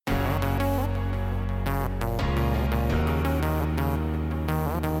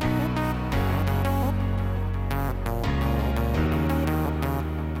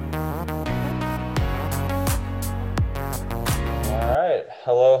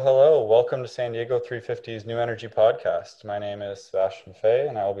Hello, hello. Welcome to San Diego 350's New Energy Podcast. My name is Sebastian Fay,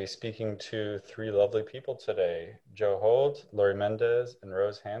 and I will be speaking to three lovely people today, Joe Hold, Lori Mendez, and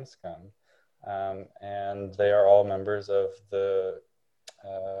Rose Hanscom. And they are all members of the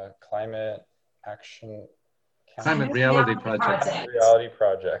Climate Action Climate Reality Project. Reality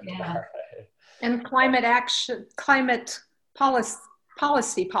Project. Yeah. All right. And Climate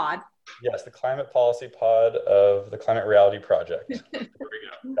Policy Pod. Yes, the Climate Policy Pod of the Climate Reality Project. There we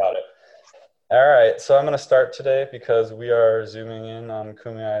go. Got it. All right, so I'm going to start today because we are zooming in on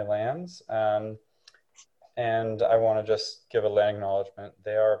Kumeyaay lands. And I want to just give a land acknowledgement.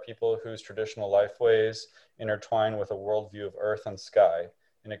 They are people whose traditional lifeways intertwine with a worldview of earth and sky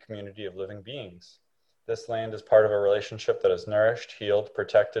in a community of living beings. This land is part of a relationship that has nourished, healed,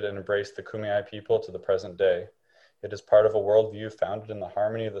 protected, and embraced the Kumeyaay people to the present day. It is part of a worldview founded in the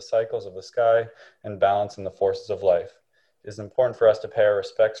harmony of the cycles of the sky and balance in the forces of life. It is important for us to pay our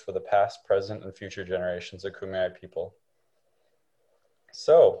respects for the past, present, and future generations of Kumeyaay people.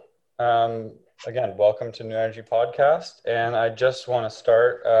 So, again, welcome to New Energy Podcast. And I just want to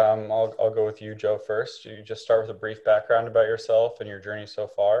start, I'll go with you, Joe, first. You just start with a brief background about yourself and your journey so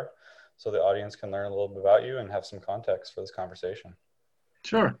far, so the audience can learn a little bit about you and have some context for this conversation.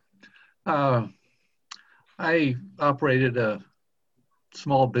 Sure. I operated a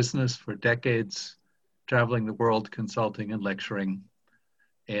small business for decades, traveling the world, consulting and lecturing.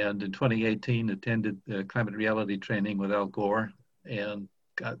 And in 2018, attended the climate reality training with Al Gore and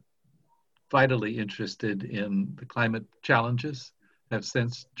got vitally interested in the climate challenges. Have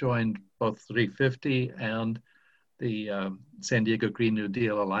since joined both 350 and the San Diego Green New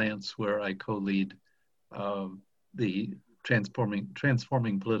Deal Alliance, where I co-lead the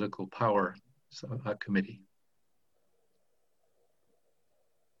Transforming Political Power committee.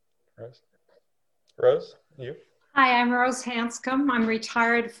 Rose, you? Hi, I'm Rose Hanscom. I'm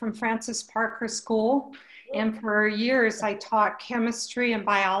retired from Francis Parker School. And for years, I taught chemistry and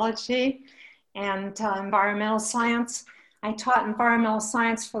biology and environmental science. I taught environmental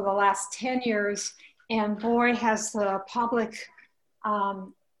science for the last 10 years. And boy, has the public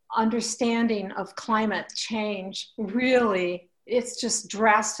understanding of climate change really, it's just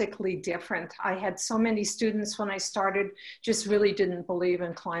drastically different. I had so many students when I started just really didn't believe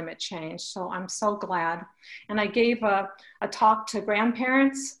in climate change. So I'm so glad. And I gave a talk to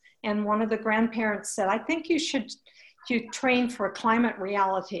grandparents, and one of the grandparents said, I think you train for climate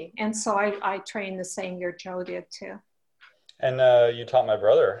reality. And so I trained the same year Joe did too. And you taught my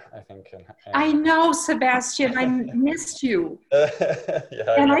brother, I think. I know, Sebastian, I missed you.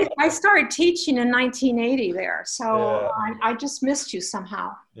 Yeah, and I started teaching in 1980 there, so yeah. I just missed you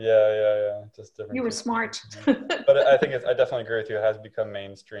somehow. Yeah. Just different. You were smart. But I think I definitely agree with you. It has become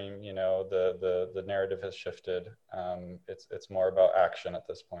mainstream. You know, the narrative has shifted. It's more about action at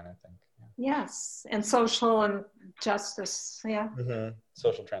this point, I think. Yeah. Yes, and social and justice. Yeah. Mm-hmm.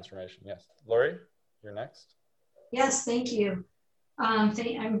 Social transformation. Yes. Lori, you're next. Yes, thank you.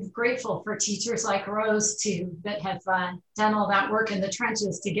 I'm grateful for teachers like Rose too that have done all that work in the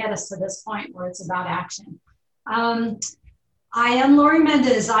trenches to get us to this point where it's about action. I am Lori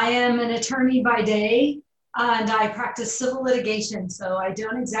Mendez. I am an attorney by day, and I practice civil litigation, so I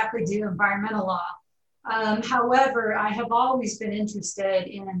don't exactly do environmental law. However, I have always been interested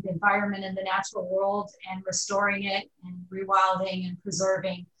in the environment and the natural world and restoring it and rewilding and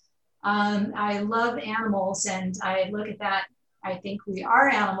preserving. I love animals, and I look at that. I think we are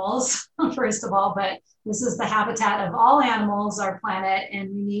animals, first of all, but this is the habitat of all animals, our planet, and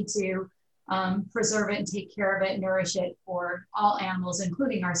we need to preserve it and take care of it, nourish it for all animals,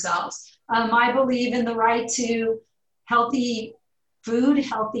 including ourselves. I believe in the right to healthy food,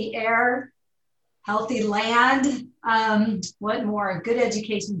 healthy air, healthy land, what more? Good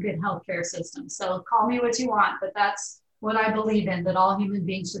education, good healthcare system. So call me what you want, but that's what I believe in, that all human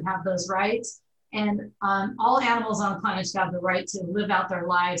beings should have those rights, and all animals on the planet should have the right to live out their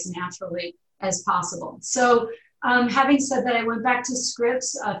lives naturally as possible. So having said that, I went back to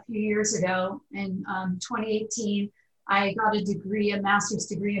Scripps a few years ago. In 2018, I got a master's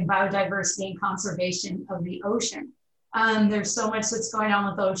degree in biodiversity and conservation of the ocean. There's so much that's going on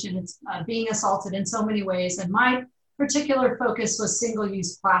with the ocean. It's being assaulted in so many ways. And my particular focus was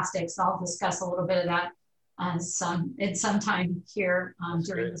single-use plastics. I'll discuss a little bit of that sometime here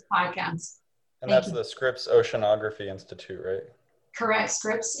during this podcast. And that's the Scripps Oceanography Institute, right? Correct,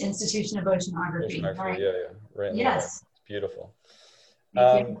 Scripps Institution of Oceanography. Right? Yeah. Right. Yes. It's beautiful.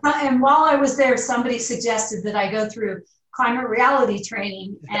 And while I was there, somebody suggested that I go through climate reality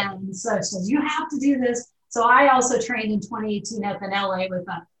training, and so you have to do this. So I also trained in 2018 up in LA with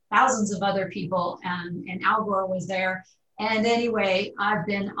thousands of other people, and Al Gore was there. And anyway, I've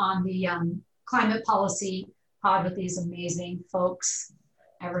been on the climate policy pod with these amazing folks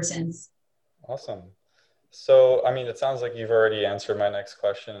ever since. Awesome. So, I mean, it sounds like you've already answered my next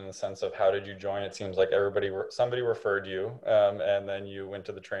question in the sense of how did you join? It seems like somebody referred you, and then you went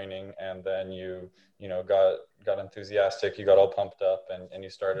to the training, and then you know, got enthusiastic, you got all pumped up, and you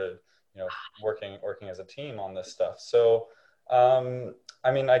started, you know, working as a team on this stuff. So,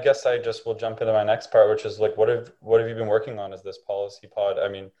 I mean, I guess I just will jump into my next part, which is like, what have you been working on as this policy pod? I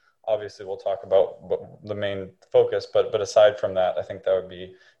mean, obviously we'll talk about the main focus, but aside from that, I think that would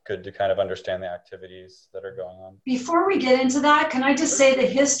be good to kind of understand the activities that are going on. Before we get into that, can I just say the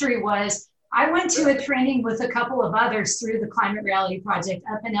history was, I went to a training with a couple of others through the Climate Reality Project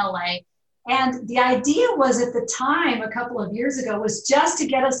up in LA. And the idea was at the time, a couple of years ago, was just to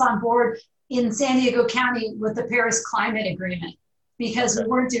get us on board in San Diego County with the Paris Climate Agreement, because we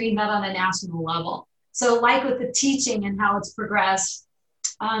weren't doing that on a national level. So like with the teaching and how it's progressed,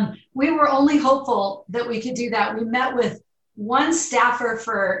 we were only hopeful that we could do that. We met with one staffer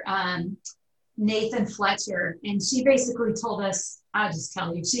for Nathan Fletcher, and she basically told us, I'll just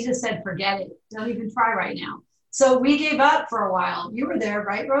tell you, she just said, forget it, don't even try right now. So we gave up for a while. You were there,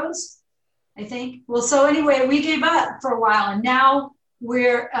 right, Rose? I think. Well, so anyway, we gave up for a while, and now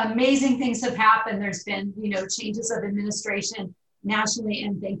amazing things have happened. There's been, you know, changes of administration nationally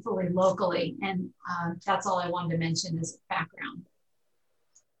and thankfully locally. And that's all I wanted to mention as background.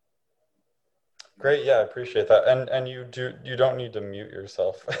 Great, yeah, I appreciate that. And you don't need to mute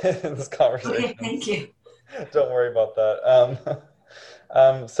yourself in this conversation. Okay, thank you. Don't worry about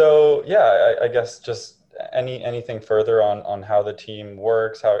that. So yeah, I guess just anything further on how the team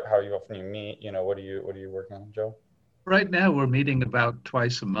works, how often you meet, you know, what are you working on, Joe? Right now we're meeting about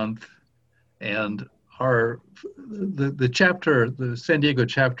twice a month, and the San Diego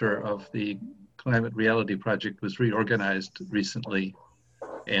chapter of the Climate Reality Project was reorganized recently,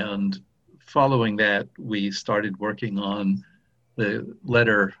 and following that, we started working on the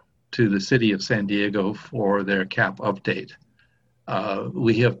letter to the city of San Diego for their CAP update.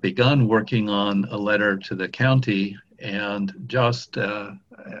 We have begun working on a letter to the county and just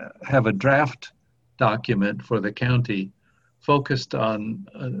have a draft document for the county focused on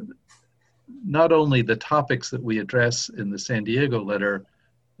not only the topics that we address in the San Diego letter,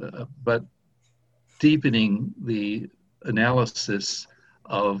 but deepening the analysis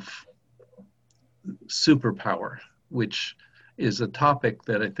of superpower, which is a topic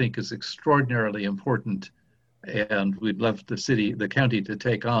that I think is extraordinarily important, and we'd love the county to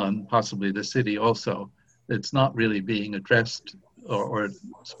take on, possibly the city also. It's not really being addressed or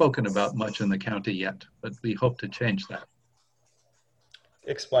spoken about much in the county yet, but we hope to change that.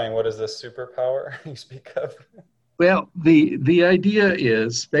 Explain, what is this superpower you speak of? Well, the idea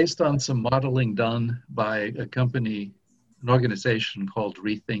is based on some modeling done by an organization called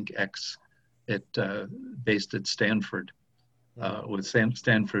Rethink X, based at Stanford, with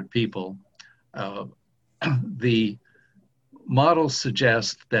Stanford people. The model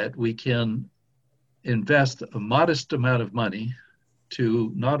suggests that we can invest a modest amount of money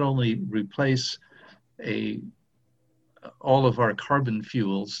to not only replace all of our carbon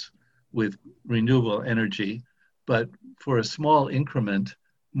fuels with renewable energy, but for a small increment,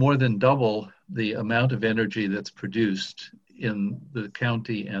 more than double the amount of energy that's produced in the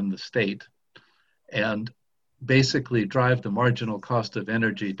county and the state, and basically drive the marginal cost of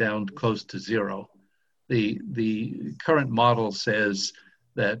energy down close to zero. The current model says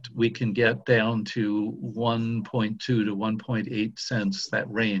that we can get down to 1.2 to 1.8 cents, that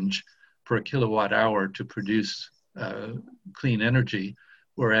range, per kilowatt hour to produce clean energy,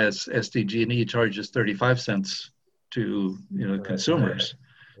 whereas SDG&E charges 35 cents to consumers.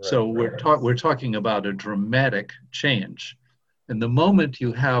 Right. So we're talking about a dramatic change. And the moment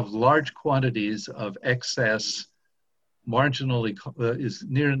you have large quantities of excess marginally is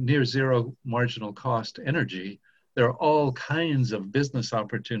near zero marginal cost energy, there are all kinds of business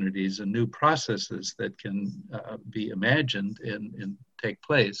opportunities and new processes that can be imagined and take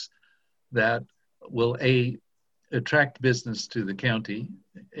place that will attract business to the county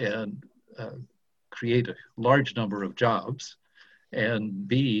and create a large number of jobs, and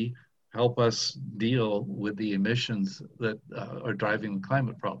B, help us deal with the emissions that are driving the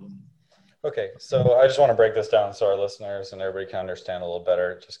climate problem. Okay, so I just want to break this down so our listeners and everybody can understand a little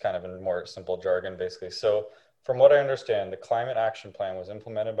better, just kind of in more simple jargon, basically. So from what I understand, the Climate Action Plan was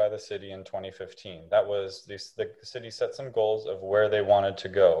implemented by the city in 2015. That was, the city set some goals of where they wanted to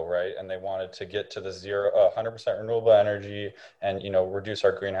go, right? And they wanted to get to the 100% renewable energy and, reduce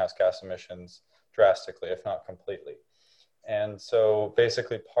our greenhouse gas emissions drastically, if not completely. And so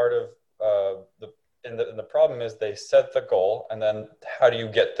basically part of and the problem is they set the goal, and then how do you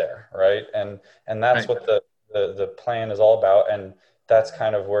get there, right? And that's Right. what the plan is all about. And that's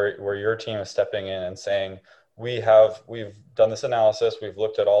kind of where your team is stepping in and saying, we've done this analysis, we've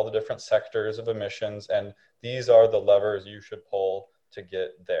looked at all the different sectors of emissions, and these are the levers you should pull to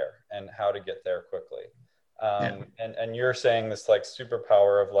get there and how to get there quickly. And you're saying this like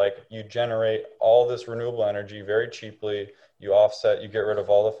superpower of like, you generate all this renewable energy very cheaply, you offset, you get rid of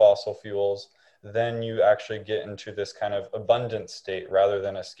all the fossil fuels, then you actually get into this kind of abundant state rather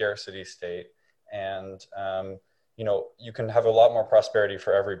than a scarcity state. And, you know, you can have a lot more prosperity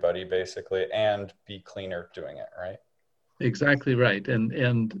for everybody basically, and be cleaner doing it, right? Exactly right.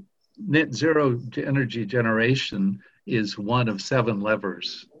 And net zero energy generation is one of 7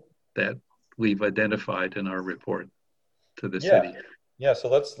 levers that we've identified in our report to the city. Yeah, so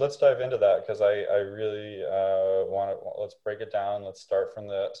let's dive into that, because I really want to, let's break it down. Let's start from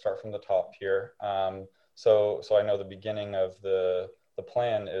the top here. So I know the beginning of the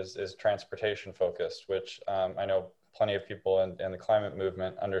plan is transportation focused, which I know plenty of people in the climate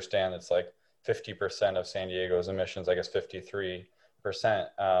movement understand. It's like 50% of San Diego's emissions, I guess 53%.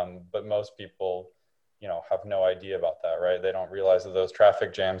 But most people, you know, have no idea about that, right? They don't realize that those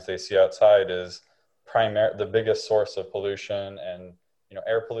traffic jams they see outside is the biggest source of pollution, and, you know,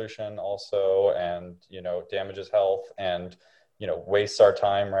 air pollution also, and, you know, damages health, and, you know, wastes our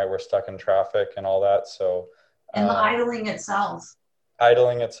time, right? We're stuck in traffic and all that. So, and the idling itself.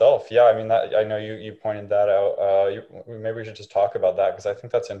 Yeah, I mean, that, I know you pointed that out. Maybe we should just talk about that, because I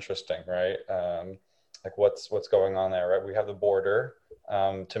think that's interesting, right? Like what's going on there, right? We have the border.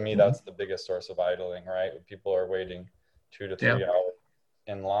 To me, that's the biggest source of idling, right? People are waiting 2 to 3 hours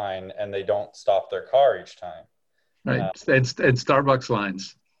in line, and they don't stop their car each time. Right, and Starbucks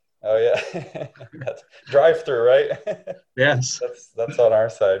lines. Oh yeah, drive-through, right? Yes. That's on our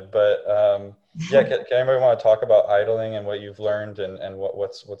side, but yeah. Can anybody want to talk about idling and what you've learned, and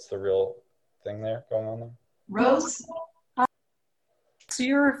what's the real thing there going on there? Rose, it's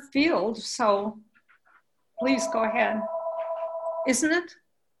your field, so please go ahead. Isn't it?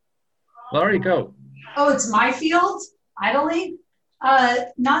 Laurie, go. Oh, it's my field, idling.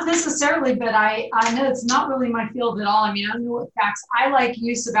 Not necessarily, but I know it's not really my field at all. I mean, I don't know what facts. I, like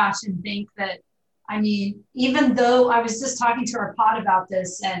you, Sebastian, think that, I mean, even though I was just talking to our pod about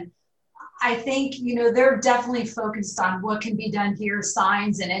this, and I think, you know, they're definitely focused on what can be done here,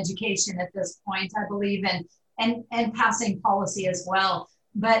 signs and education at this point, I believe, and passing policy as well.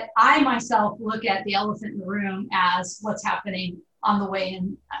 But I myself look at the elephant in the room as what's happening on the way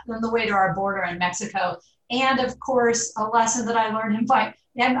to our border in Mexico. And of course, a lesson that I learned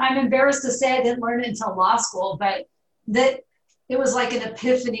and I'm embarrassed to say I didn't learn it until law school, but that it was like an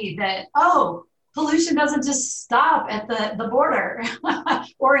epiphany that, oh, pollution doesn't just stop at the border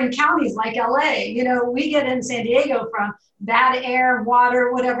or in counties like LA. You know, we get in San Diego from bad air,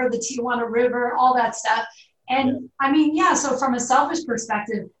 water, whatever, the Tijuana River, all that stuff. And I mean, yeah, so from a selfish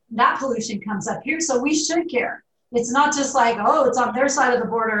perspective, that pollution comes up here. So we should care. It's not just like, oh, it's on their side of the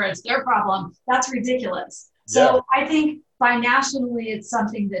border, it's their problem. That's ridiculous. So I think binationally, it's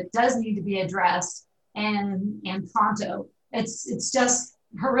something that does need to be addressed, and pronto. It's just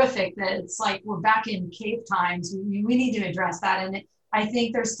horrific that it's like we're back in cave times. We need to address that. And I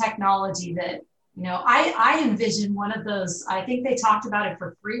think there's technology that, you know, I envision one of those, I think they talked about it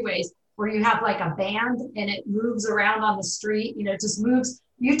for freeways, where you have like a band and it moves around on the street, you know, it just moves.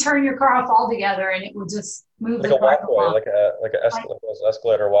 You turn your car off altogether and it will just move like a walkway, like an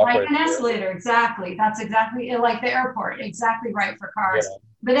escalator walkway. Like an escalator, exactly. That's exactly like the airport, exactly right for cars. Yeah.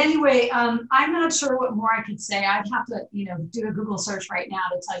 But anyway, I'm not sure what more I could say. I'd have to, you know, do a Google search right now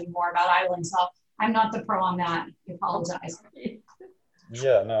to tell you more about idling. So I'm not the pro on that. I apologize.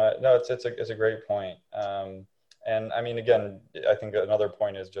 Yeah, no, it's a great point. And I mean, again, I think another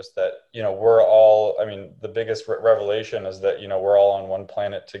point is just that, you know, we're all, I mean, the biggest revelation is that, you know, we're all on one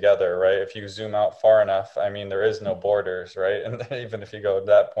planet together, right? If you zoom out far enough, I mean, there is no borders, right? And then even if you go to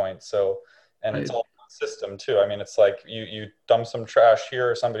that point, so, and it's all one system too. I mean, it's like you dump some trash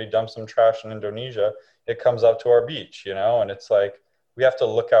here, or somebody dumps some trash in Indonesia, it comes up to our beach, you know, and it's like, we have to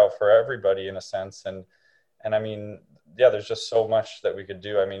look out for everybody in a sense. And I mean, yeah, there's just so much that we could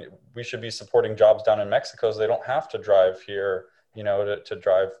do. I mean, we should be supporting jobs down in Mexico so they don't have to drive here, you know, to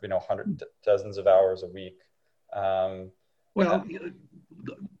drive, you know, dozens of hours a week. Well,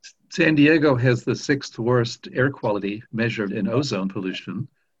 San Diego has the 6th worst air quality measured in ozone pollution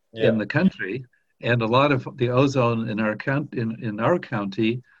in the country. And a lot of the ozone in our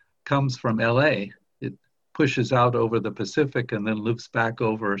county comes from LA. It pushes out over the Pacific and then loops back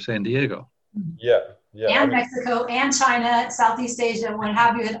over San Diego. Yeah. And Mexico and China, Southeast Asia, what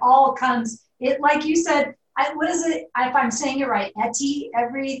have you, it all comes it, like you said, what is it, if I'm saying it right,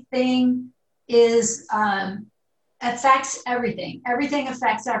 everything is, affects everything. Everything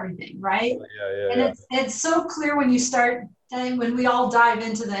affects everything, right? And it's so clear when you start, when we all dive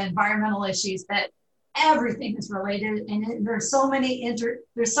into the environmental issues, that everything is related, and there's so much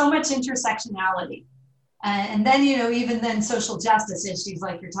intersectionality. And then, even then social justice issues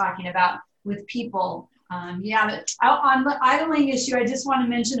like you're talking about with people. On the idling issue, I just want to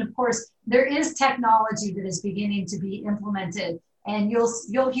mention, of course, there is technology that is beginning to be implemented, and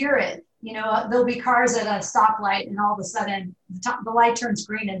you'll hear it. There'll be cars at a stoplight, and all of a sudden the light turns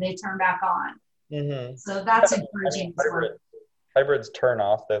green and they turn back on. Mm-hmm. So that's encouraging. Hybrids turn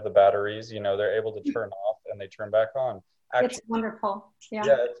off. They have the batteries. They're able to turn off and they turn back on. Actually, it's wonderful. Yeah,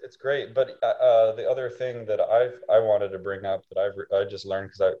 it's great. But the other thing that I wanted to bring up that I just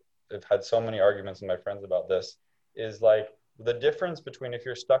learned, because I've had so many arguments with my friends about this, is like the difference between if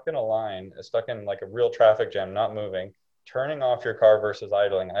you're stuck in a line, stuck in like a real traffic jam, not moving, turning off your car versus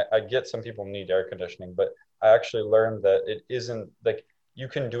idling. I get some people need air conditioning, but I actually learned that it isn't like you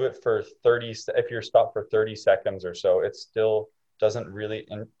can do it for 30, if you're stopped for 30 seconds or so, it still doesn't really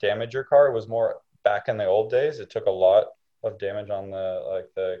damage your car. It was more back in the old days. It took a lot of damage on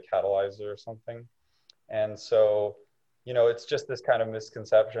the catalyzer or something. And so, it's just this kind of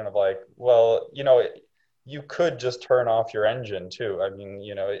misconception of like, well, you could just turn off your engine too. I mean,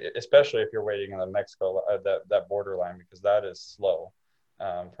 especially if you're waiting in the Mexico, that borderline, because that is slow.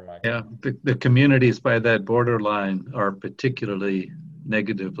 The communities by that borderline are particularly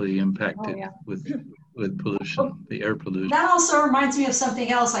negatively impacted with pollution, the air pollution. That also reminds me of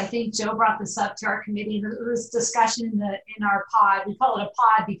something else. I think Joe brought this up to our committee. There was discussion in our pod. We call it a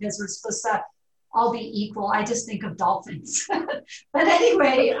pod because we're supposed to all be equal. I just think of dolphins. But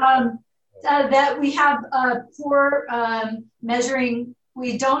anyway, that we have poor measuring.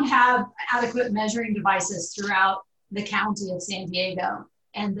 We don't have adequate measuring devices throughout the county of San Diego,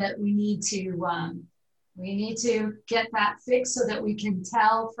 and that we need to get that fixed so that we can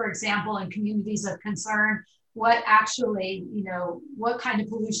tell, for example, in communities of concern, what actually, what kind of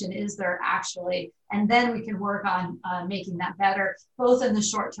pollution is there actually, and then we can work on making that better, both in the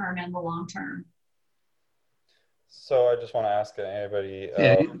short term and the long term. So I just want to ask anybody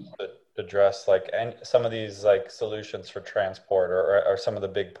to address some of these solutions for transport, or some of the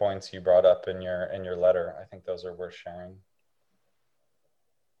big points you brought up in your letter. I think those are worth sharing.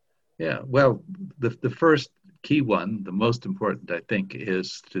 Yeah, well, the first key one, the most important, I think,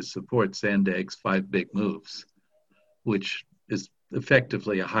 is to support Sandag's 5 Big Moves, which is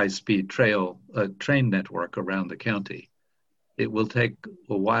effectively a high-speed train network around the county. It will take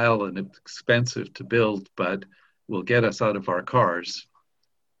a while and it's expensive to build, but will get us out of our cars.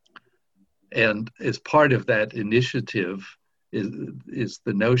 And as part of that initiative is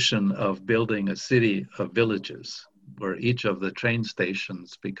the notion of building a city of villages, where each of the train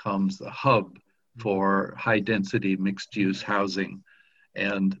stations becomes a hub for high-density mixed-use housing.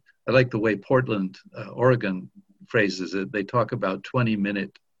 And I like the way Portland, Oregon phrases it. They talk about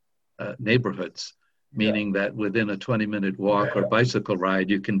 20-minute neighborhoods, meaning that within a 20-minute walk or bicycle ride,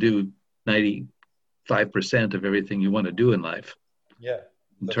 you can do 95% of everything you want to do in life. Yeah.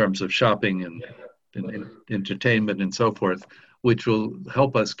 In terms of shopping and entertainment and so forth, which will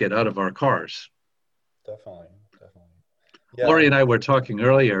help us get out of our cars. Definitely. Yeah. Lori and I were talking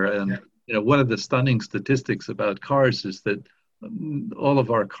earlier, and one of the stunning statistics about cars is that all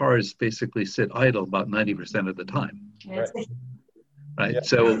of our cars basically sit idle about 90% of the time. Right. Yeah.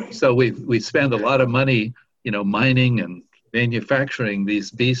 So we spend a lot of money, mining and manufacturing these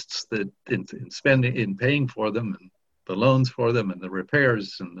beasts that in paying for them, and the loans for them, and the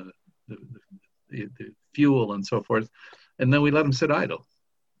repairs, and the fuel and so forth, and then we let them sit idle.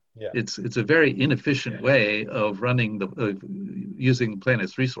 Yeah. It's a very inefficient way of running using the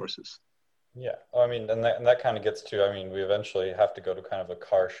planet's resources. Yeah, I mean, and that kind of gets to, we eventually have to go to kind of a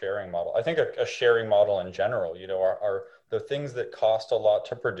car sharing model. I think a sharing model in general, are the things that cost a lot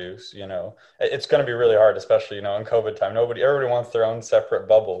to produce, it's going to be really hard, especially, in COVID time. Everybody wants their own separate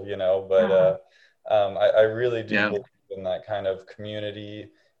bubble, but I really do believe in that kind of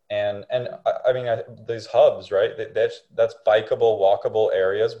community. And these hubs, right? That's bikeable, walkable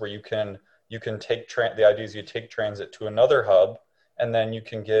areas where you can take the idea is you take transit to another hub, and then you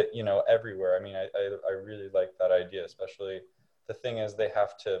can get everywhere. I really like that idea. Especially the thing is they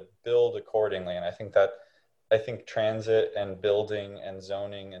have to build accordingly, and I think transit and building and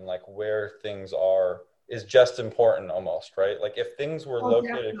zoning and where things are is just important almost, right? If things were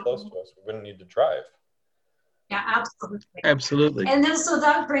located close to us, we wouldn't need to drive. Yeah, absolutely. Absolutely. And then, so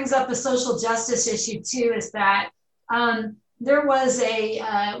that brings up a social justice issue too, is that there was it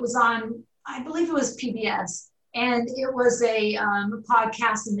was on I believe it was PBS, and it was a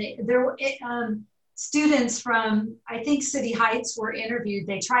podcast, and there were students from, I think, City Heights were interviewed.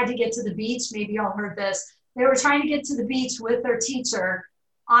 They tried to get to the beach. Maybe y'all heard this. They were trying to get to the beach with their teacher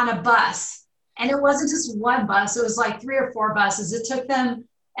on a bus. And it wasn't just one bus. It was like 3 or 4 buses. It took them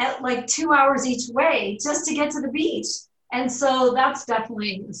at like 2 hours each way just to get to the beach. And so that's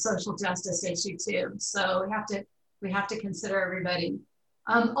definitely a social justice issue too. So we have to consider everybody.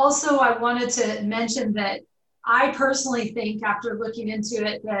 Also, I wanted to mention that I personally think, after looking into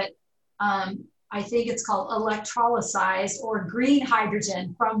it, that I think it's called electrolyzed or green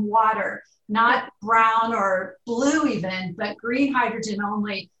hydrogen from water, not brown or blue even, but green hydrogen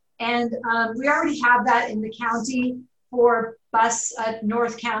only. And we already have that in the county for bus,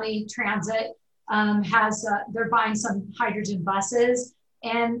 North County Transit they're buying some hydrogen buses,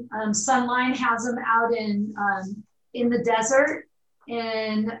 and Sunline has them out in the desert.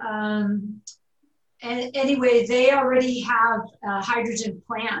 And anyway, they already have hydrogen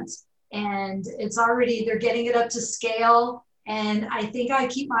plants, and they're getting it up to scale. And I think I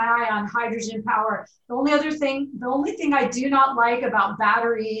keep my eye on hydrogen power. The only thing I do not like about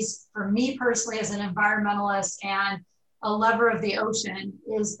batteries, for me personally as an environmentalist and a lover of the ocean,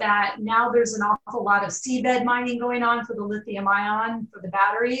 is that now there's an awful lot of seabed mining going on for the lithium ion for the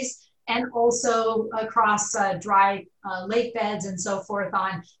batteries, and also across dry lake beds and so forth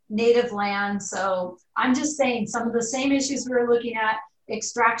on native land. So I'm just saying, some of the same issues we were looking at,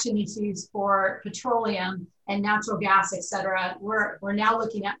 extraction issues for petroleum and natural gas, et cetera, we're now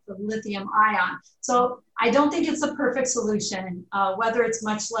looking at the lithium ion. So I don't think it's a perfect solution, whether it's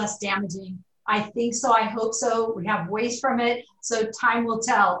much less damaging. I think so, I hope so. We have waste from it, so time will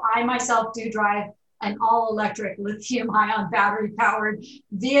tell. I myself do drive an all-electric lithium-ion battery-powered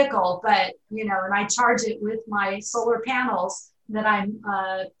vehicle, but, and I charge it with my solar panels that I'm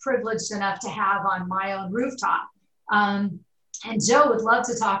privileged enough to have on my own rooftop. And Joe would love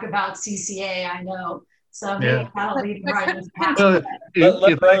to talk about CCA, I know. So maybe that'll lead him right into that.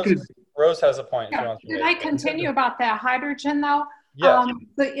 Rose has a point. Did I continue about that hydrogen though? Yeah.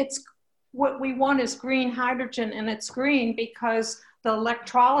 It's what we want is green hydrogen, and it's green because the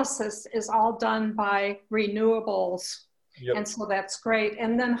electrolysis is all done by renewables. Yep. And so that's great.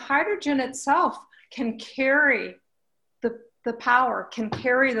 And then hydrogen itself can carry the power, can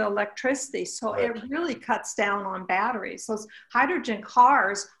carry the electricity. So right. It really cuts down on batteries. Those hydrogen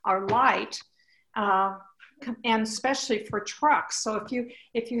cars are light, and especially for trucks. So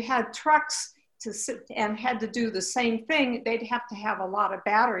if you had trucks to sit and had to do the same thing, they'd have to have a lot of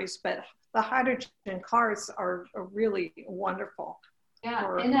batteries, but the hydrogen cars are really wonderful.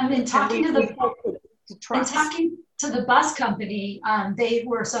 Yeah, and I've been talking to the bus company. They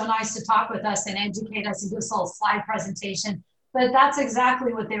were so nice to talk with us and educate us and do this little slide presentation. But that's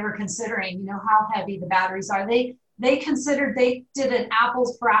exactly what they were considering, how heavy the batteries are. They did an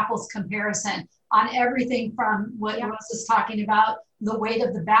apples for apples comparison on everything from what Rose was talking about, the weight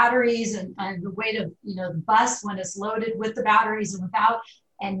of the batteries and the weight of, the bus when it's loaded with the batteries and without,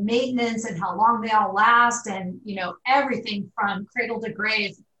 and maintenance and how long they all last, and, everything from cradle to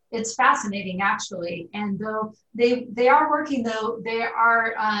grave. It's fascinating, actually. And though they are working, though, they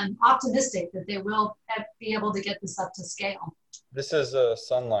are optimistic that they will be able to get this up to scale. This is a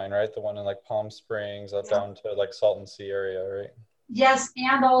Sunline, right? The one in like Palm Springs up down to like Salton Sea area, right? Yes,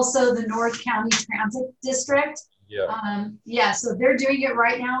 and also the North County Transit District. Yeah. So they're doing it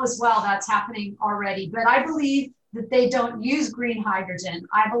right now as well. That's happening already. But I believe that they don't use green hydrogen.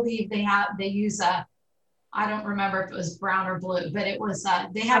 I believe they use I don't remember if it was brown or blue, but it was,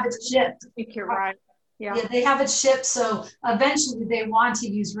 they have it shipped. I think you're right. Yeah, they have it shipped. So eventually they want to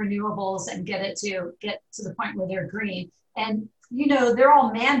use renewables and get to the point where they're green. And, they're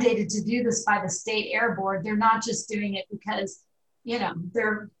all mandated to do this by the state air board. They're not just doing it because, they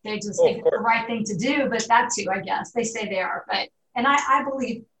just think it's the right thing to do, but that too, I guess. They say they are, and I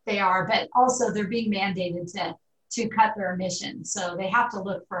believe they are, but also they're being mandated to cut their emissions. So they have to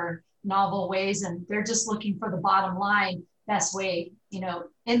look for novel ways, and they're just looking for the bottom line, best way,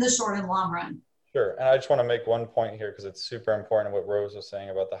 in the short and long run. Sure. And I just want to make one point here because it's super important what Rose was saying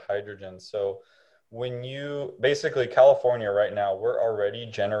about the hydrogen. So when basically California right now, we're already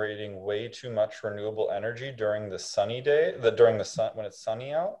generating way too much renewable energy during the sunny day, during the sun, when it's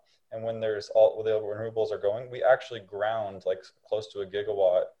sunny out, and when the renewables are going, we actually ground like close to a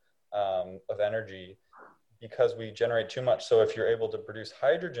gigawatt of energy because we generate too much. So if you're able to produce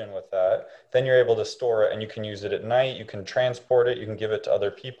hydrogen with that, then you're able to store it, and you can use it at night, you can transport it, you can give it to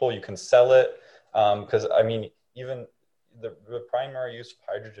other people, you can sell it. Because even the primary use of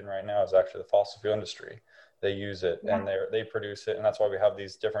hydrogen right now is actually the fossil fuel industry. they use it and they produce it. And that's why we have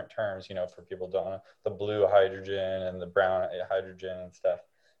these different terms, you know, for people who don't know, the blue hydrogen and the brown hydrogen and stuff.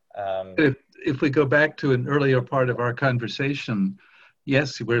 If we go back to an earlier part of our conversation,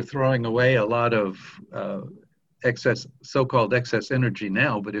 yes, we're throwing away a lot of so-called excess energy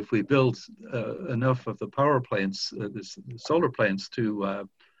now, but if we build enough of the power plants, the solar plants to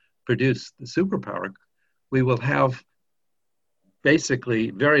produce the superpower, we will have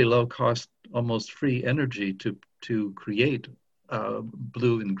basically very low cost, almost free energy to create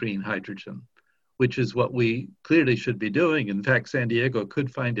blue and green hydrogen, which is what we clearly should be doing. In fact, San Diego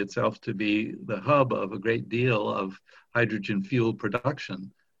could find itself to be the hub of a great deal of hydrogen fuel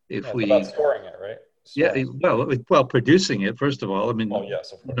production if we... It's about storing it, right? Well, producing it, first of all. I mean,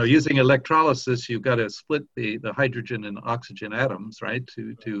 yes, of course. You know, using electrolysis, you've got to split the hydrogen and oxygen atoms, right?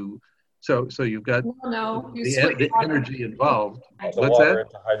 So you've got the energy involved. The water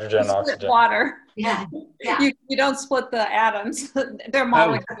into hydrogen and oxygen. Water. Yeah. You don't split the atoms. They're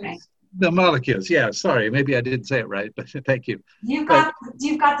molecules. The molecules, yeah. Sorry, maybe I didn't say it right, but thank you. You've got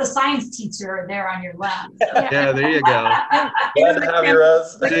the science teacher there on your left. So. Yeah, there you go. Glad to have you,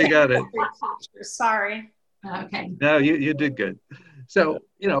 Rose. You got it. Sorry. Okay. No, you did good. So,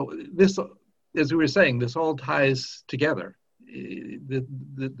 you know, this, as we were saying, this all ties together.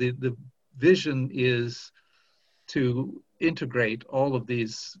 The vision is to integrate all of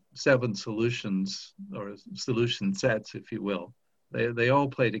these 7 solutions, or solution sets, if you will. They all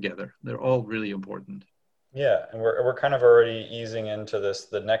play together. They're all really important. Yeah, and we're kind of already easing into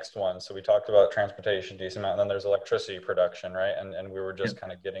the next one. So we talked about transportation, decent amount, and then there's electricity production, right? And we were just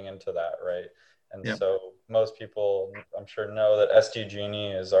kind of getting into that, right? And so most people, I'm sure, know that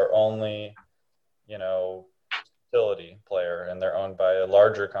SDG&E is our only, you know, utility player, and they're owned by a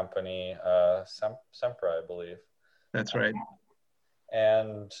larger company, Sempra, I believe. That's right.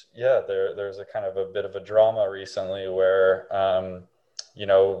 And yeah, there's a kind of a bit of a drama recently where, you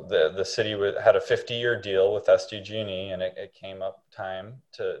know, the city had a 50-year deal with SDG&E, and it came up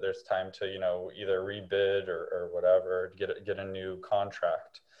there's time to, you know, either rebid or whatever, get a new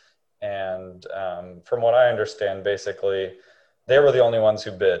contract. And from what I understand, basically, they were the only ones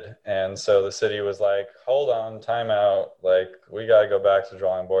who bid. And so the city was like, hold on, time out. Like, we got to go back to the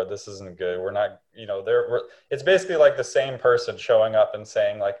drawing board. This isn't good. We're not, you know, it's basically like the same person showing up and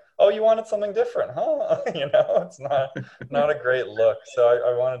saying like, oh, you wanted something different, huh? You know, it's not a great look. So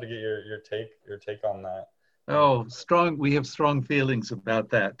I wanted to get your take on that. Oh, we have strong feelings about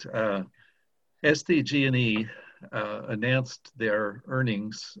that. SDG&E announced their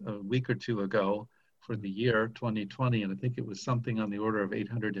earnings a week or two ago for the year 2020, and I think it was something on the order of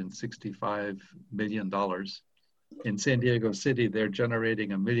 $865 million. In San Diego City, they're generating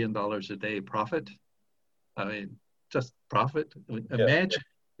 $1 million a day profit. I mean, just profit. Imagine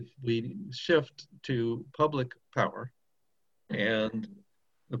if we shift to public power, and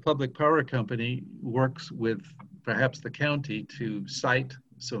the public power company works with perhaps the county to site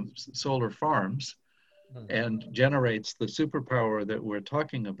some solar farms and generates the superpower that we're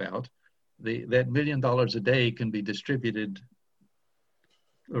talking about. That $1 million a day can be distributed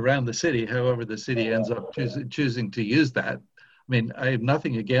around the city, however the city ends up choosing to use that. I mean, I have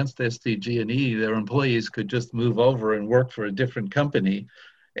nothing against SDG&E. Their employees could just move over and work for a different company,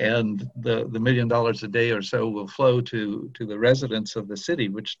 and the $1 million a day or so will flow to the residents of the city,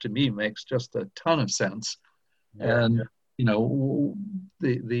 which to me makes just a ton of sense. Yeah. And you know,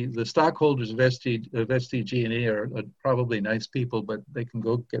 the stockholders of SDG&E are probably nice people, but they can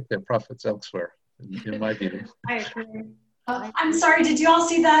go get their profits elsewhere, in my view. I agree. I'm sorry, did you all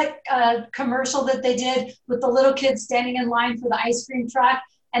see that commercial that they did with the little kids standing in line for the ice cream truck?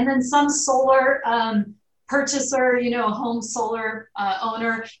 And then some solar purchaser, you know, a home solar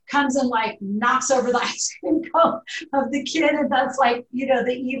owner comes and like knocks over the ice cream cone of the kid. And that's like, you know,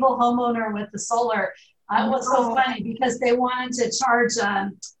 the evil homeowner with the solar. It was so funny because they wanted to charge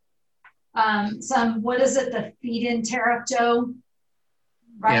some, what is it, the feed-in tariff, Joe?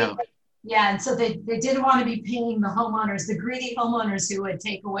 Right? Yeah, and so they didn't want to be paying the homeowners, the greedy homeowners who would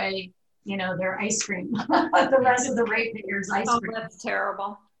take away, you know, their ice cream, the rest of the ratepayers' ice cream. Oh, that's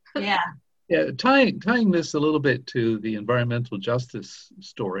terrible. Yeah. Yeah, tying this a little bit to the environmental justice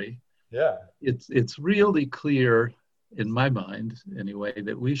story. Yeah. It's really clear, in my mind anyway,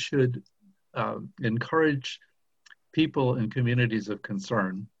 that we should encourage people in communities of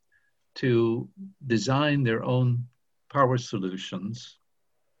concern to design their own power solutions,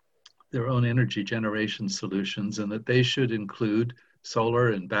 their own energy generation solutions, and that they should include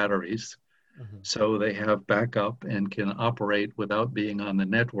solar and batteries so they have backup and can operate without being on the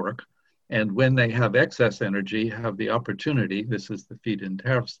network. And when they have excess energy, have the opportunity, this is the feed-in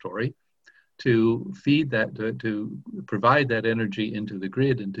tariff story, to feed that, to provide that energy into the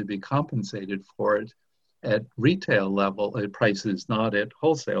grid and to be compensated for it at retail level at prices, not at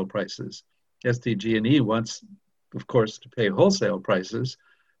wholesale prices. SDG&E wants, of course, to pay wholesale prices,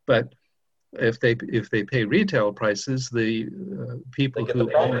 but if they pay retail prices, the people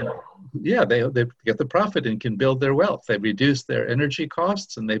who own, they get the profit and can build their wealth. They reduce their energy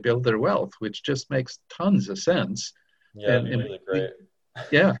costs and they build their wealth, which just makes tons of sense. Yeah, it'd be really great.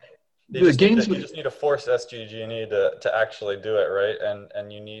 Yeah. You just need to force SDG&E to actually do it, right?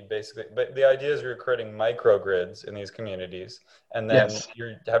 And you need basically, but the idea is you're creating microgrids in these communities, and then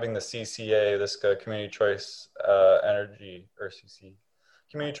you're having the CCA, this community choice energy, or CC,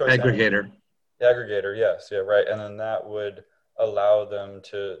 community choice aggregator. Aggregator, yes, yeah, right. And then that would allow them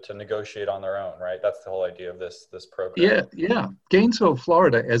to negotiate on their own, right? That's the whole idea of this program. Yeah. Gainesville,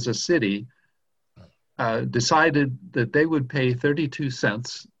 Florida, as a city, decided that they would pay 32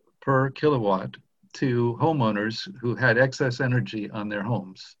 cents per kilowatt to homeowners who had excess energy on their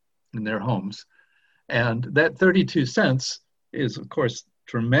homes, And that 32 cents is, of course,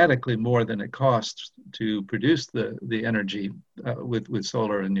 dramatically more than it costs to produce the energy with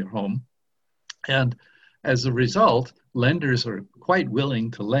solar in your home. And as a result, lenders are quite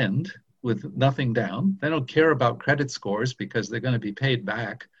willing to lend with nothing down. They don't care about credit scores because they're going to be paid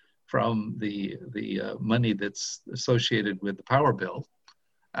back from the money that's associated with the power bill.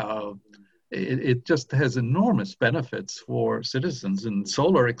 It just has enormous benefits for citizens, and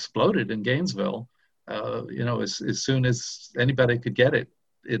solar exploded in Gainesville. As soon as anybody could get it,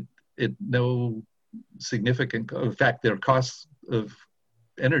 no significant. In fact, their costs of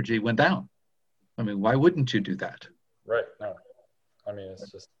energy went down. I mean, why wouldn't you do that? Right. No, I mean, it's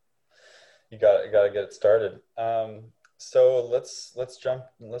just you got to get it started. So let's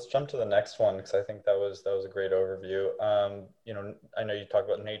jump to the next one, because I think that was a great overview. I know you talk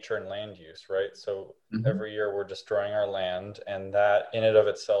about nature and land use, right? So every year we're destroying our land, and that in and of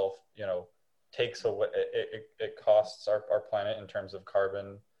itself, takes away, it costs our planet in terms of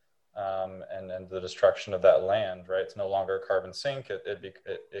carbon, and the destruction of that land, right? It's no longer a carbon sink.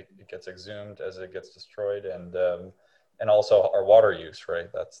 It gets exhumed as it gets destroyed, and also our water use, right?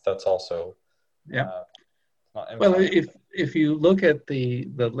 That's also well, if you look at the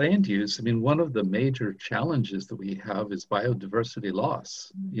land use, I mean, one of the major challenges that we have is biodiversity loss.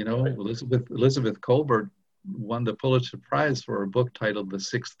 Right. Elizabeth Kolbert won the Pulitzer Prize for a book titled The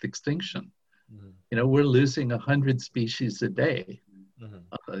Sixth Extinction. We're losing 100 species a day,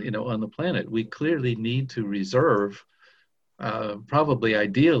 on the planet. We clearly need to reserve, probably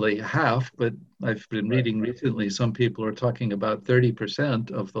ideally half, but I've been reading recently, some people are talking about 30%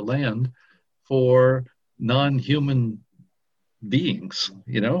 of the land for non-human beings.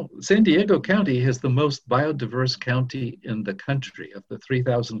 San Diego County has the most biodiverse county in the country of the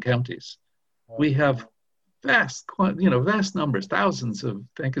 3,000 counties. We have vast numbers, thousands of,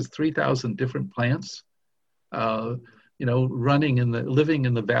 I think it's 3,000 different plants, living in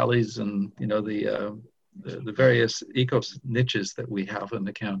the valleys and, the various eco niches that we have in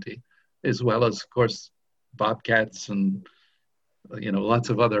the county, as well as, of course, bobcats and lots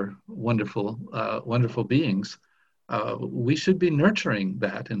of other wonderful beings. We should be nurturing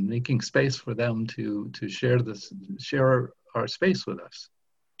that and making space for them to share our space with us.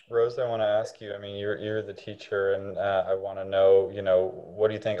 Rose, I want to ask you, I mean, you're the teacher, and I want to know, what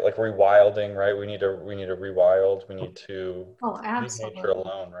do you think, like rewilding, right? We need to rewild, we need to leave nature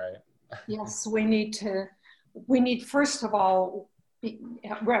alone, right? Yes, we need, first of all,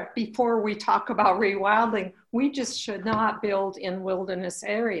 before we talk about rewilding, we just should not build in wilderness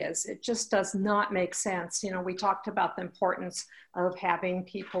areas. It just does not make sense. We talked about the importance of having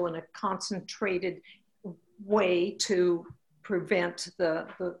people in a concentrated way to prevent the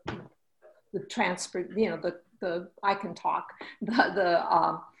transport, I can talk,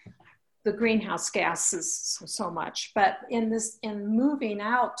 the greenhouse gases so much. But in moving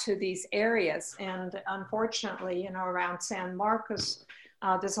out to these areas, and unfortunately, around San Marcos,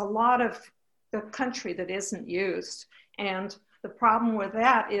 there's a lot of the country that isn't used. And the problem with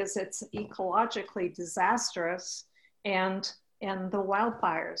that is it's ecologically disastrous, and the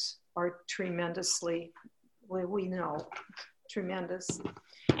wildfires are tremendously, we know, tremendous.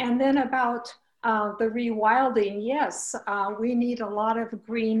 And then about the rewilding, yes, we need a lot of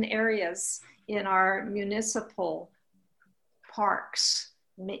green areas in our municipal parks.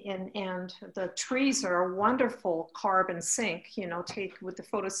 And the trees are a wonderful carbon sink, with the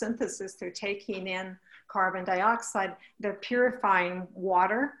photosynthesis, they're taking in carbon dioxide, they're purifying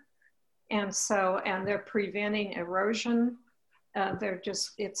water. And they're preventing erosion. They're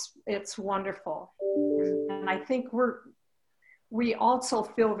just, it's wonderful. And I think we also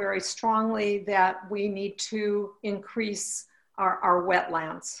feel very strongly that we need to increase our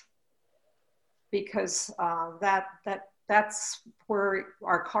wetlands, because that's where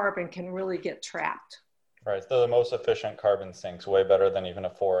our carbon can really get trapped. Right, so the most efficient carbon sinks, way better than even a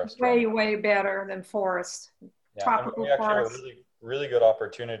forest. Way, way better than forest. Yeah, Tropical and we actually forest. have a really good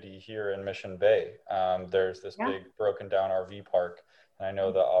opportunity here in Mission Bay. There's this big broken down RV park. And I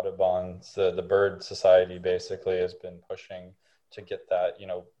know the Audubon's, the Bird Society basically has been pushing to get that,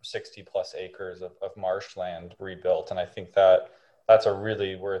 60 plus acres of marshland rebuilt. And I think that's a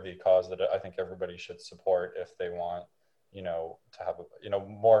really worthy cause that I think everybody should support if they want, to have,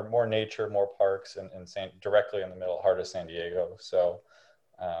 more nature, more parks and directly in the middle heart of San Diego. So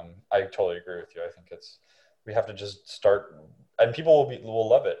I totally agree with you. I think we have to just start, and people will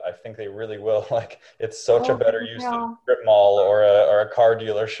love it. I think they really will. Like, it's such a better use than a strip mall or a car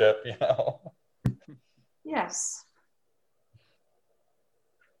dealership, Yes.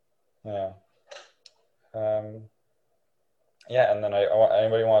 Yeah. Yeah, and then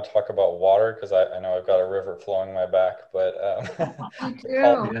anybody want to talk about water? Because I know I've got a river flowing my back, but the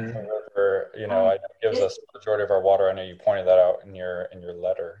river, it gives us the majority of our water. I know you pointed that out in your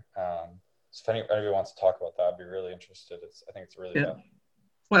letter. So if anybody wants to talk about that, I'd be really interested. I think it's really valuable.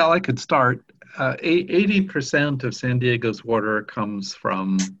 Well, I could start. 80% of San Diego's water comes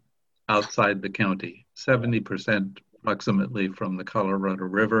from outside the county, 70% approximately from the Colorado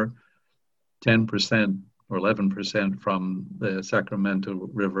River, 10% or 11% from the Sacramento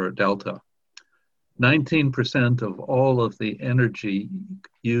River Delta. 19% of all of the energy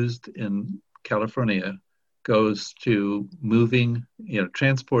used in California goes to moving,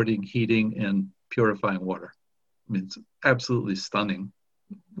 transporting, heating, and purifying water. I mean, it's absolutely stunning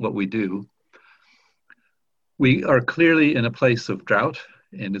what we do. We are clearly in a place of drought,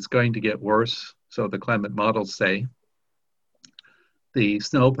 and it's going to get worse, so the climate models say. The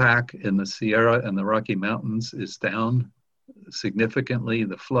snowpack in the Sierra and the Rocky Mountains is down significantly.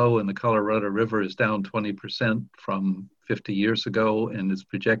 The flow in the Colorado River is down 20% from 50 years ago, and is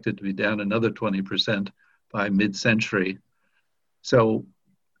projected to be down another 20% by mid-century. So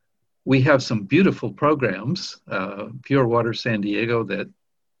we have some beautiful programs. Pure Water San Diego that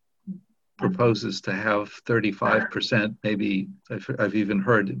proposes to have 35%, maybe I've even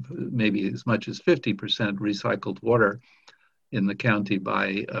heard maybe as much as 50% recycled water in the county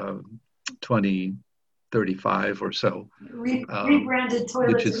by 2035 or so. Rebranded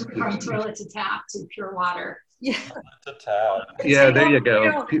toilets from toilet to tap to pure water. Yeah. To tap. Yeah, there you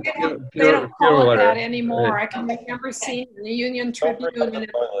go. They don't call it that anymore. Right. I can remember seeing in the Union Tribune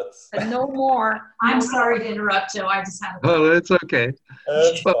and no more. I'm sorry to interrupt, Joe. I just have. Oh, it's okay.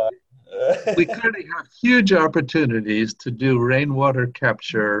 It's fine. We clearly have huge opportunities to do rainwater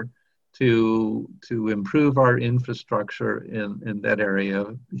capture, to improve our infrastructure in that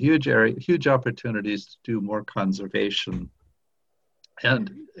area. Huge opportunities to do more conservation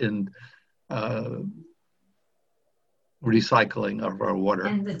and in recycling of our water.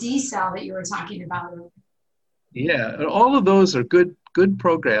 And the desal that you were talking about. Yeah, all of those are good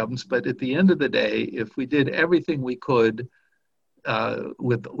programs, but at the end of the day, if we did everything we could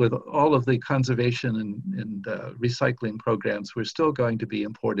with all of the conservation and recycling programs, we're still going to be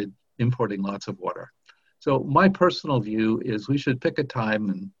importing lots of water. So my personal view is we should pick a time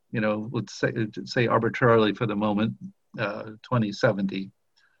and, let's say arbitrarily for the moment, 2070,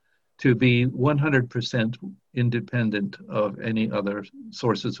 to be 100% independent of any other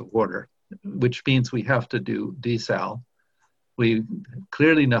sources of water, which means we have to do desal. We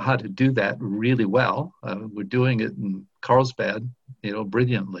clearly know how to do that really well. We're doing it in Carlsbad,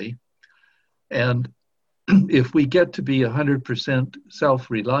 brilliantly. And if we get to be 100%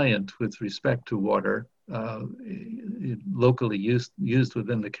 self-reliant with respect to water locally used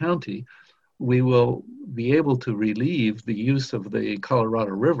within the county, we will be able to relieve the use of the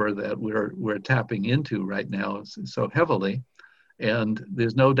Colorado River that we're tapping into right now so heavily. And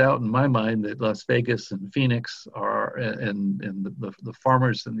there's no doubt in my mind that Las Vegas and Phoenix and the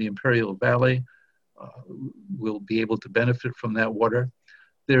farmers in the Imperial Valley will be able to benefit from that water.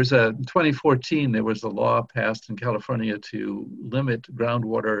 In 2014, there was a law passed in California to limit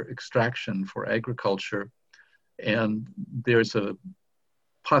groundwater extraction for agriculture. And there's a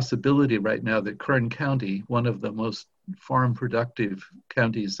possibility right now that Kern County, one of the most farm productive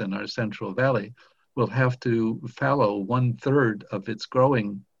counties in our Central Valley, will have to fallow 1/3 of its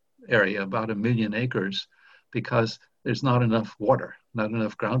growing area, about 1 million acres, because there's not enough water, not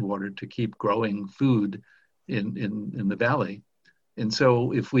enough groundwater to keep growing food in the valley. And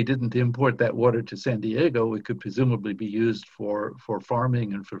so if we didn't import that water to San Diego, it could presumably be used for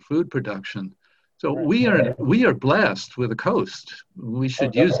farming and for food production. So we are blessed with a coast. We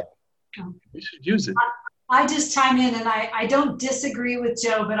should use it. We should use it. I just chime in, and I don't disagree with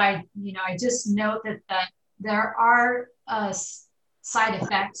Joe, but I just note that there are side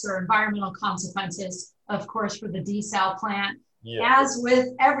effects or environmental consequences, of course, for the desal plant. Yeah. As with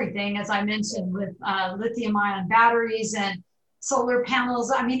everything, as I mentioned, with lithium-ion batteries and solar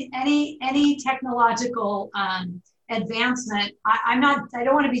panels. I mean, any technological advancement. I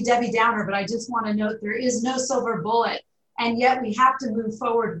don't want to be Debbie Downer, but I just want to note there is no silver bullet, and yet we have to move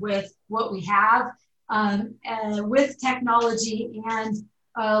forward with what we have, with technology and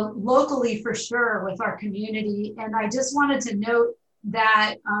locally for sure with our community. And I just wanted to note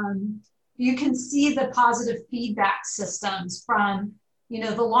that you can see the positive feedback systems from,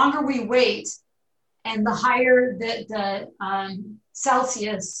 the longer we wait and the higher the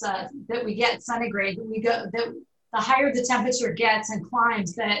Celsius that we get, centigrade, that we go, that the higher the temperature gets and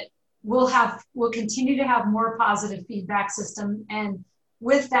climbs, that we'll continue to have more positive feedback system. And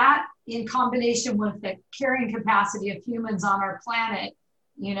with that, in combination with the carrying capacity of humans on our planet,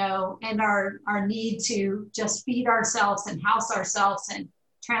 and our need to just feed ourselves and house ourselves and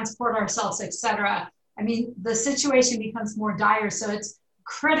transport ourselves, et cetera. I mean, the situation becomes more dire. So it's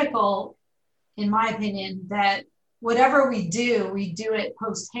critical, in my opinion, that whatever we do it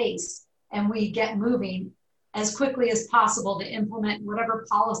post haste, and we get moving as quickly as possible to implement whatever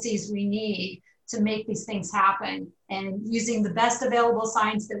policies we need to make these things happen, and using the best available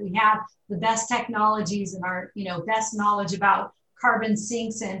science that we have, the best technologies, and our best knowledge about carbon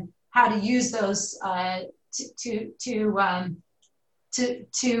sinks and how to use those to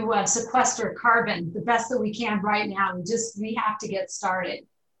sequester carbon the best that we can right now. We have to get started.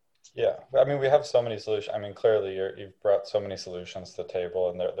 Yeah, I mean, we have so many solutions. I mean, clearly you've brought so many solutions to the table,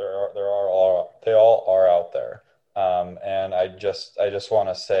 and they all are out there. And I just want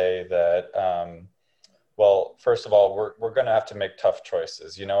to say that, well, first of all, we're going to have to make tough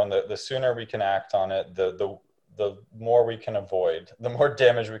choices, and the sooner we can act on it, the more we can avoid, the more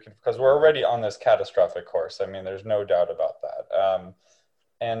damage we can, because we're already on this catastrophic course. I mean, there's no doubt about that.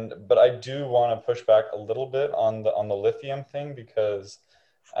 But I do want to push back a little bit on the lithium thing, because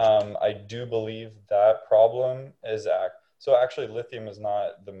I do believe that problem is so actually lithium is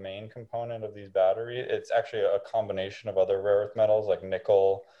not the main component of these batteries. It's actually a combination of other rare earth metals like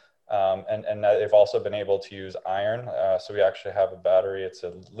nickel, and they've also been able to use iron. So we actually have a battery. It's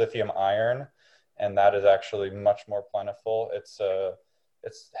a lithium iron, and that is actually much more plentiful. It's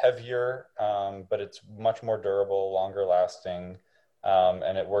heavier, but it's much more durable, longer lasting,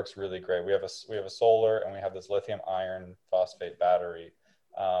 and it works really great. We have a solar, and we have this lithium iron phosphate battery,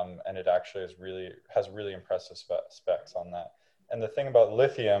 and it actually has really impressive specs on that. And the thing about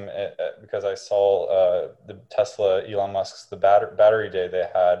lithium, because I saw the Tesla, Elon Musk's the battery day they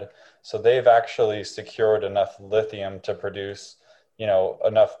had, so they've actually secured enough lithium to produce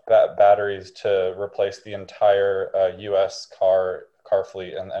enough batteries to replace the entire US car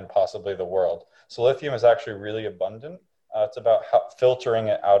fleet and possibly the world. So lithium is actually really abundant. It's about filtering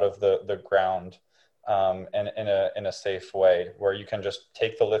it out of the ground, and in a safe way, where you can just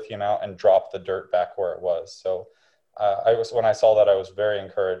take the lithium out and drop the dirt back where it was. So when I saw that, I was very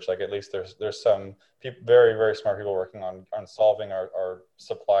encouraged. Like, at least there's some people, very, very smart people working on solving our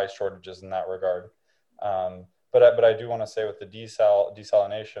supply shortages in that regard. But I do want to say, with the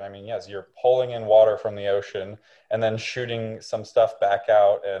desalination, I mean, yes, you're pulling in water from the ocean and then shooting some stuff back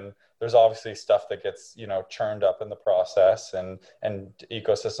out, and there's obviously stuff that gets churned up in the process, and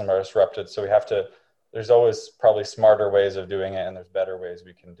ecosystems are disrupted. So there's always probably smarter ways of doing it, and there's better ways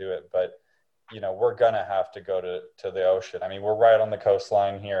we can do it. But we're gonna have to go to the ocean. I mean, we're right on the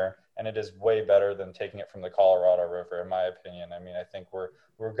coastline here, and it is way better than taking it from the Colorado River, in my opinion. I mean, I think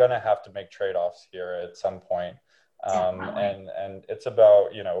we're gonna have to make trade-offs here at some point. And it's about,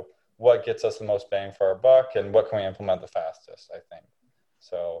 what gets us the most bang for our buck, and what can we implement the fastest, I think.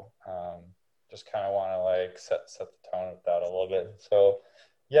 So just kind of want to set the tone with that a little bit. So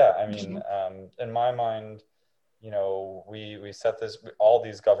yeah, I mean, in my mind, we set this, all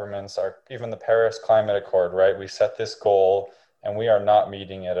these governments even the Paris Climate Accord, right? We set this goal, and we are not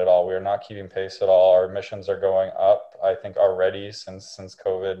meeting it at all. We are not keeping pace at all. Our emissions are going up, I think, already since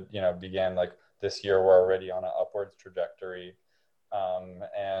COVID, began. Like, this year, we're already on an upwards trajectory.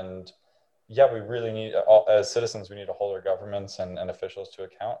 And yeah, we really need, as citizens, we need to hold our governments and officials to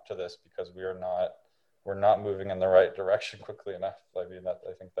account to this, because we're not moving in the right direction quickly enough. I mean,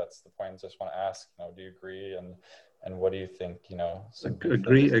 I think that's the point. I just want to ask, do you agree? And what do you think,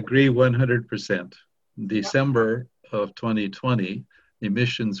 Agree 100%. December of 2020,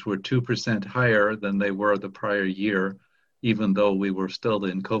 emissions were 2% higher than they were the prior year, even though we were still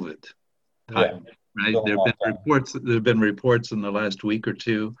in COVID. time, right? There have been reports in the last week or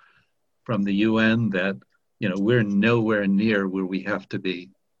two from the UN that, you know, we're nowhere near where we have to be.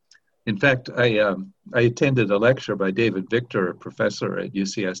 In fact, I attended a lecture by David Victor, a professor at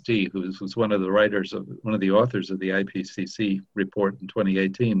UCSD, who was one of the authors of the IPCC report in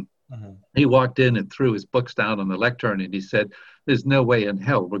 2018. Mm-hmm. He walked in and threw his books down on the lectern, and he said, "There's no way in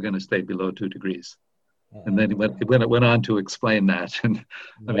hell we're going to stay below 2 degrees." Mm-hmm. And then he went on to explain that, and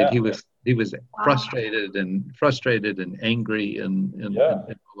I mean, he was frustrated and angry and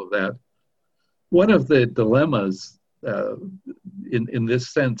all of that. One of the dilemmas in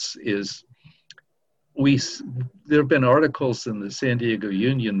this sense is there have been articles in the San Diego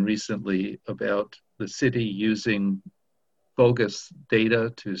Union recently about the city using bogus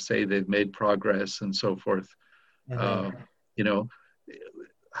data to say they've made progress and so forth. Mm-hmm. You know,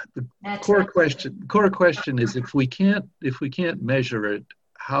 the core question is, if we can't measure it,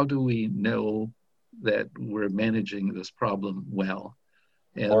 how do we know that we're managing this problem well?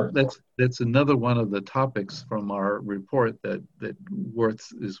 And that's another one of the topics from our report that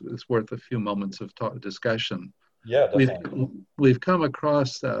is worth a few moments of discussion. Yeah, definitely. We've come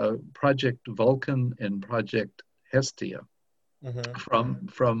across Project Vulcan and Project Hestia. Mm-hmm.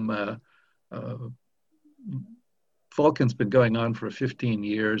 From Vulcan's been going on for 15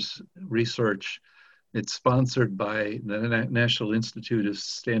 years. Research. It's sponsored by the National Institute of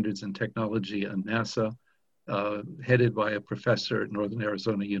Standards and Technology and NASA. Headed by a professor at Northern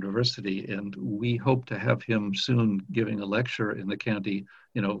Arizona University, and we hope to have him soon giving a lecture in the county,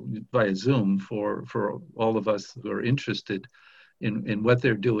 you know, via Zoom for all of us who are interested in what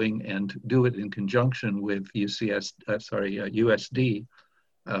they're doing, and do it in conjunction with USD,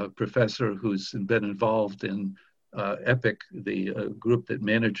 professor who's been involved in EPIC, the group that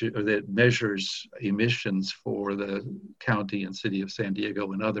measures emissions for the county and city of San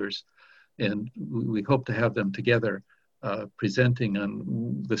Diego and others. And we hope to have them together presenting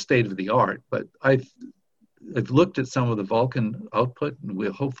on the state of the art. But I've looked at some of the Vulcan output, and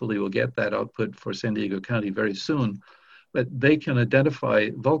hopefully we'll get that output for San Diego County very soon. But Vulcan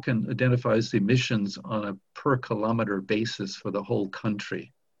identifies emissions on a per kilometer basis for the whole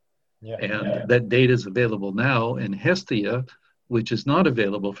country. That data is available now. In Hestia, which is not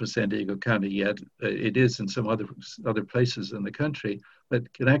available for San Diego County yet, it is in some other places in the country,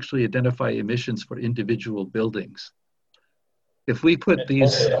 but can actually identify emissions for individual buildings. If we put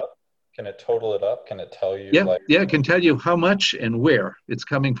these... Can it total it up? Can it tell you? It can tell you how much and where it's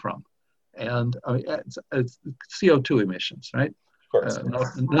coming from. And it's CO2 emissions, right? Of course.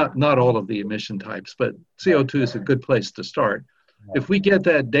 Not all of the emission types, but CO2 is a good place to start. If we get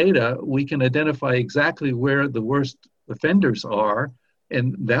that data, we can identify exactly where the worst offenders are,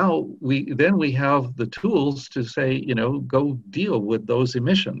 and now we have the tools to say, you know, go deal with those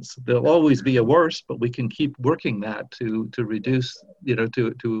emissions. There'll always be a worse, but we can keep working that to reduce, you know,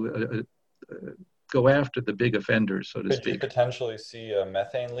 to go after the big offenders, so to speak. Could you potentially see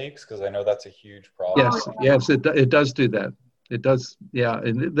methane leaks? Because I know that's a huge problem. Yes, it does do that. It does, yeah.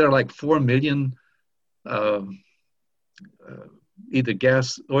 And there are like 4 million either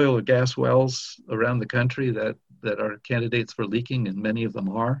oil or gas wells around the country that are candidates for leaking, and many of them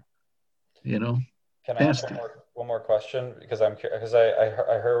are, you know. Can I ask one more question? Because I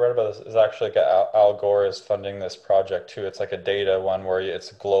read about this. Is actually like Al Gore is funding this project too. It's like a data one where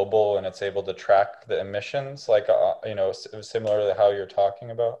it's global and it's able to track the emissions, like you know, similar to how you're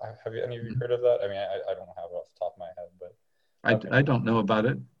talking about. Have any of you heard of that? I mean, I don't have it off the top of my head, but I don't know about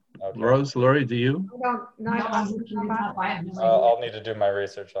it. Okay. Lori, do you? I'll need to do my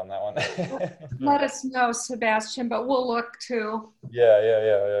research on that one. Let us know, Sebastian, but we'll look too. Yeah.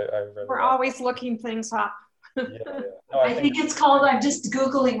 We're always looking things up. No, I think it's called, I'm just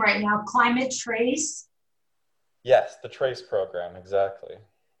Googling right now, Climate Trace. Yes, the TRACE program, exactly.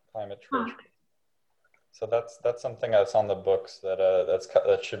 Climate Trace. So that's something that's on the books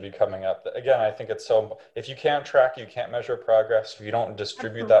that should be coming up. Again, I think it's so, if you can't track, you can't measure progress. If you don't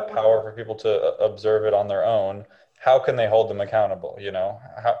distribute that power for people to observe it on their own, how can they hold them accountable? You know,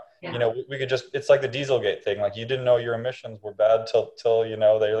 you know, we could just, it's like the Dieselgate thing. Like, you didn't know your emissions were bad till you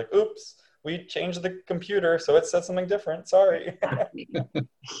know, they're like, oops, we changed the computer, so it said something different. Sorry.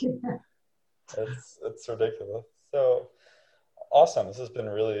 It's ridiculous. So awesome. This has been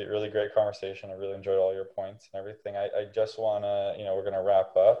really, really great conversation. I really enjoyed all your points and everything. I just want to, you know, we're going to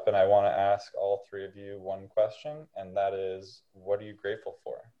wrap up, and I want to ask all three of you one question, and that is, what are you grateful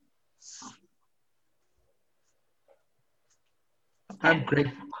for? I'm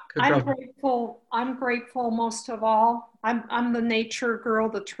grateful. I'm grateful most of all. I'm the nature girl,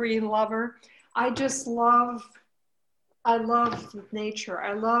 the tree lover. I just love I love nature.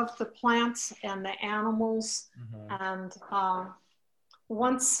 I love the plants and the animals. And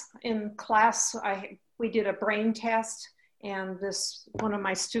once in class, we did a brain test, and one of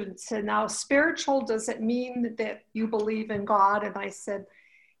my students said, "Now, spiritual, does it mean that you believe in God?" And I said,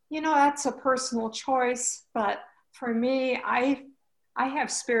 that's a personal choice, but for me, I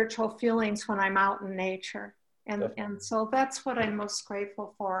have spiritual feelings when I'm out in nature. And so that's what I'm most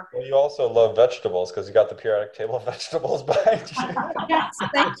grateful for. Well, you also love vegetables because you got the periodic table of vegetables behind you. Yes,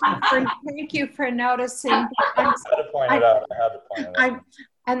 thank you for noticing. I had to point it out.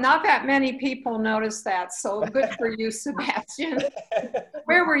 And not that many people notice that, so good for you, Sebastian.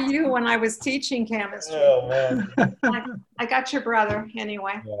 Where were you when I was teaching chemistry? Oh man, I got your brother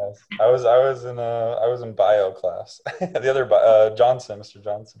anyway. Yes, I was in bio class. The other Johnson, Mr.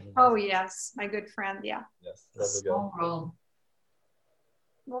 Johnson. Oh yes, my good friend. Yeah. Yes, lovely guy.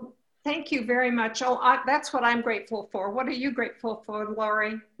 Well, thank you very much. That's what I'm grateful for. What are you grateful for,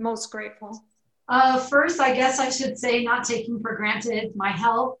 Lori? Most grateful. First, I guess I should say not taking for granted my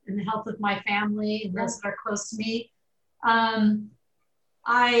health and the health of my family and those that are close to me.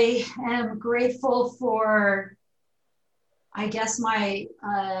 I am grateful for, I guess, my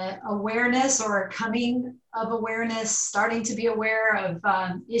awareness or coming of awareness, starting to be aware of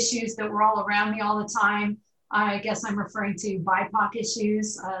issues that were all around me all the time. I guess I'm referring to BIPOC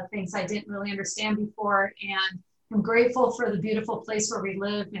issues, things I didn't really understand before. And I'm grateful for the beautiful place where we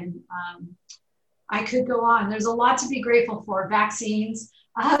live, and I could go on. There's a lot to be grateful for. Vaccines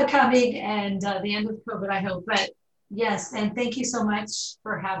coming, and the end of COVID, I hope. But yes, and thank you so much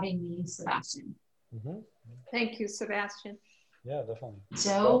for having me, Sebastian. Thank you, Sebastian. Yeah, definitely.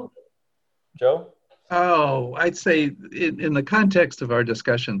 Joe? Oh, I'd say in the context of our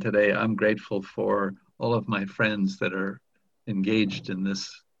discussion today, I'm grateful for all of my friends that are engaged in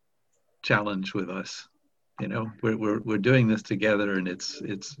this challenge with us. We're doing this together, and it's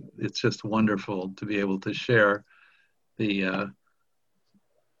just wonderful to be able to share the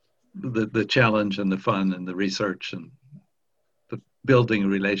challenge and the fun and the research and the building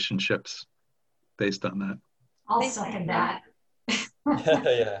relationships based on that. I'll second that.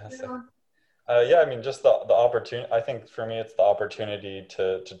 I mean, just the opportunity. I think for me, it's the opportunity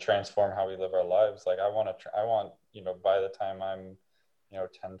to transform how we live our lives. Like I want, by the time I'm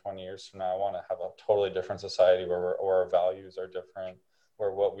 10, 20 years from now, I want to have a totally different society where our values are different,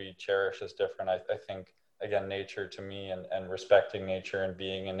 where what we cherish is different. I think, again, nature to me and respecting nature and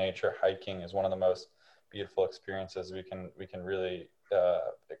being in nature, hiking is one of the most beautiful experiences we can really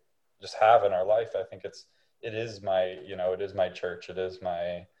just have in our life. I think it is my church. It is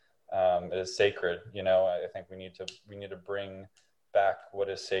my, it is sacred. I think we need to bring back what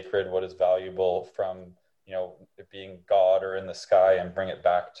is sacred, what is valuable from it being God or in the sky, and bring it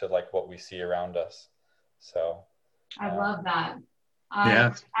back to like what we see around us. So I love that.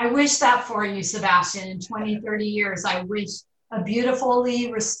 Yeah. I wish that for you, Sebastian. In 20, 30 years, I wish a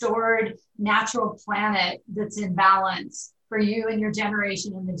beautifully restored natural planet that's in balance for you and your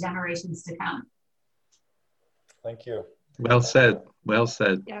generation and the generations to come. Thank you. Well said. Well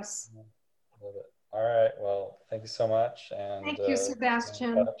said. Yes. Love it. All right. Well, thank you so much. And thank you,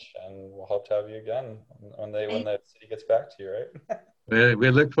 Sebastian. And we'll hope to have you again when the city gets back to you, right? We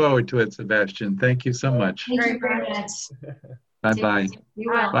look forward to it, Sebastian. Thank you so much. Thank you very much. Bye-bye.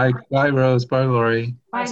 You will. Bye, Rose. Bye, Lori. Bye.